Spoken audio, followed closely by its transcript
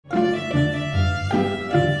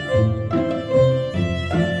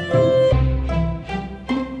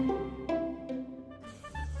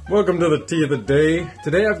Welcome to the tea of the day.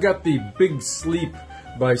 Today I've got the Big Sleep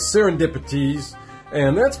by SerendipiTea,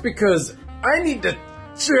 and that's because I need to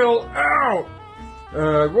chill out.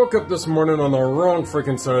 I woke up this morning on the wrong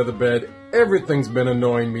freaking side of the bed. Everything's been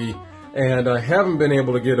annoying me, and I haven't been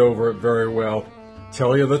able to get over it very well.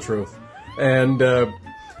 Tell you the truth. And a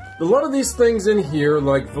lot of these things in here,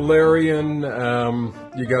 like valerian,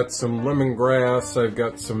 you got some lemongrass, I've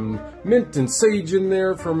got some mint and sage in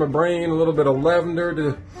there for my brain, a little bit of lavender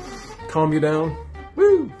to calm you down.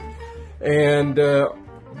 Woo! And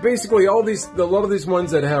basically a lot of these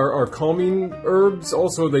ones that are calming herbs,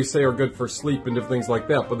 also they say are good for sleep and different things like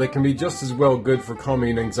that, but they can be just as well good for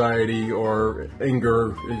calming anxiety or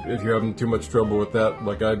anger if you're having too much trouble with that,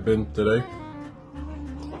 like I've been today.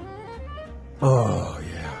 Oh,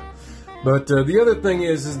 yeah. But the other thing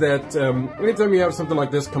is that anytime you have something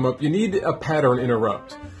like this come up, you need a pattern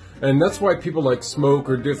interrupt. And that's why people like smoke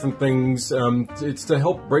or different things. It's to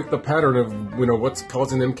help break the pattern of, what's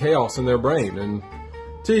causing them chaos in their brain. And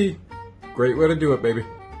tea, great way to do it, baby.